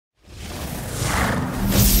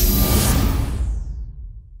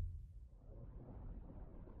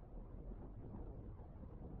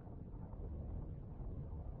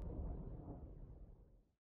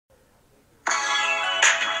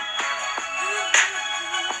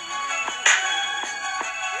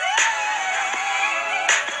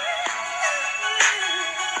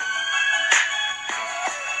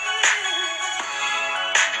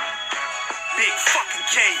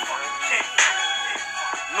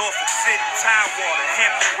Norfolk City, Tidewater,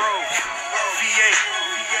 Hampton Roads, VA.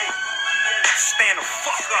 Stand the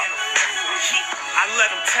fuck up. I let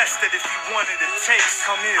him test it if he wanted a taste.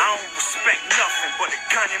 Come here. I don't respect nothing but a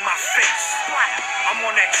gun in my face. I'm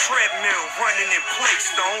on that treadmill running in place.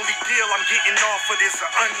 The only deal I'm getting offered is an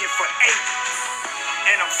onion for 8.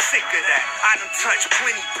 And I'm sick of that. I done touched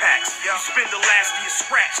plenty packs. You spend the last of your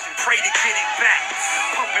scratch and pray to get it back.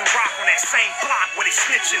 Pumping rock on that same block where they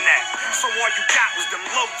snitching at. So all you got was them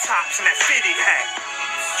low tops and that fitted hat.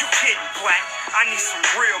 You kidding, Black? I need some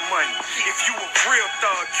real money. If you a real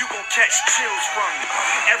thug, you gon' catch chills from me.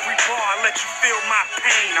 Every bar I let you feel my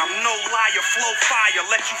pain. I'm no liar, flow fire,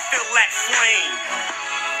 let you feel that flame.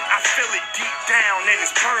 I feel it deep down and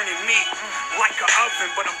it's burning me like an oven,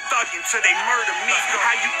 but I'm thugging till they murder me.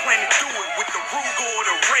 How you plan to do it with the Ruger or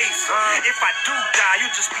the razor? If I do die, you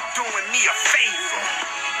just be doing me a favor.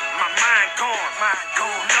 My mind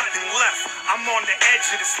gone, nothing left. I'm on the edge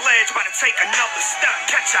of this ledge, about to take another step.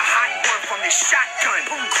 Catch a hot one from this shotgun,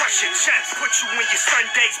 boom, crush your chest. Put you in your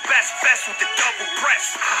Sunday's best vest with the double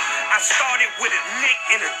breast. I started with a nick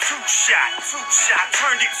and a two-shot. I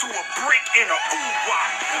turned it to a brick and a ooh-wah.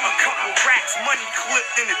 A couple racks, money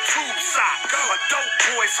clipped in a tube sock. A dope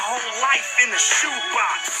boy's whole life in a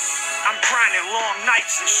shoebox. I'm grinding long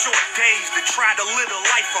nights and short days to try to live a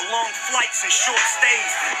life of long flights and short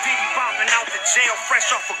stays. Diddy bobbing out the jail fresh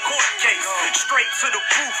off a court case. Straight to the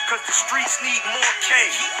booth cause the streets need more K.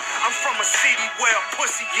 I'm from a city where a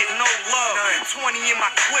pussy get no love. 20 in my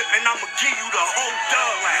clip and I'ma give you the whole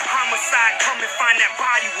dub. Homicide, come and find that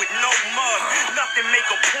body with no mud. Nothing make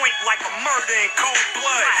a point like a murder in cold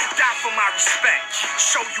blood. Die for my respect,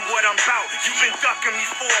 show you what I'm about. You been ducking me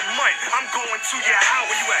for a month, I'm going to your house.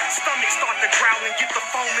 Where you at? Stomach start to growl and get the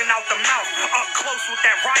foaming out the mouth. Up close with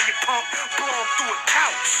that riot pump, blowing through a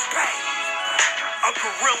couch. A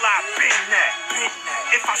gorilla, I been that.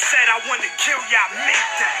 If I said I wanted to kill ya, I meant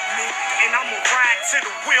that. And I'ma ride to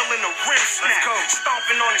the wheel and the rim snap.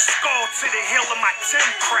 Stomping on his skull to the heel of my Tim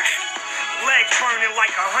crack. Legs burning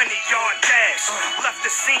like 100-yard dash. Left the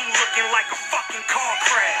scene looking like a fucking car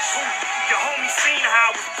crash. Your homie seen how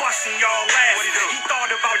I was busting y'all ass. He thought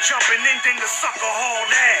about jumping in, then the sucker hauled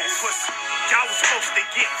ass. Y'all was supposed to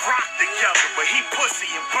get rocked together, but he pussy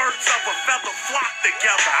and birds of a feather flock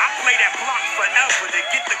together. I play that block forever to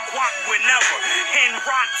get the guac whenever. Hen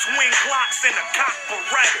rock, twin Glocks, and a cock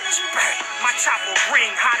Berettas. My chopper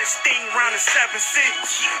ring, hottest thing round the 7 cities.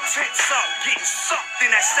 Tense up, getting sucked in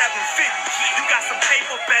that 750. You got some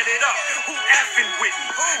paper, bet it up. Who effing with me?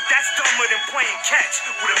 That's dumber than playing catch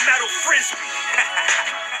with a metal frisbee.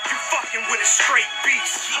 You fucking with a straight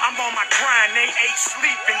beast. I'm on my grind, ain't ate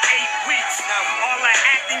sleep in 8 weeks. All that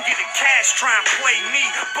acting, get a cash, try and play me.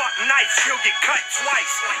 Buck knife, he'll get cut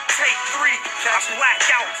twice. Take 3, I black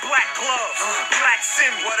out, black gloves, black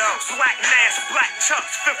semi, black mask, black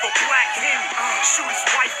chucks, fifth of black Henny. Shoot his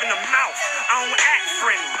wife in the mouth, I don't act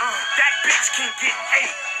friendly. That bitch can get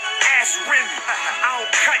 8. Ass Remy, I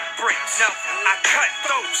don't cut bricks, I cut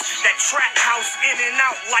throats. That trap house in and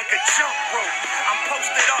out like a jump rope. I'm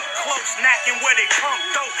posted up close, knacking where they pump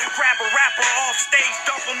dope. Grab a rapper off stage,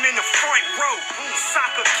 dump him in the front row.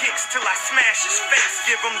 Soccer kicks till I smash his face.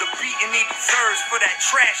 Give him the beating he deserves for that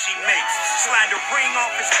trash he makes. Slide the ring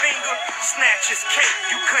off his finger, snatch his cake.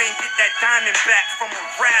 You couldn't get that diamond back from a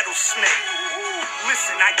rattlesnake.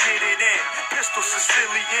 Listen, I get it in. Pistol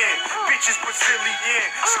Sicilian, bitches Brazilian,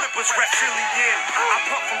 slippers reptilian. I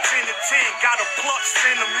pump from 10 to 10, got a plug,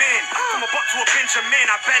 send them in. From a buck to a Benjamin,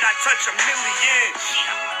 I bet I touch a million.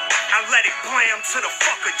 I let it blam to the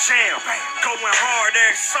fucker jam. Going hard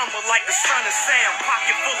every summer like the son of Sam.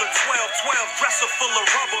 Pocket full of 12, dresser full of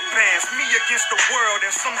rubber bands. Me against the world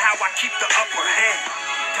and somehow I keep the upper hand.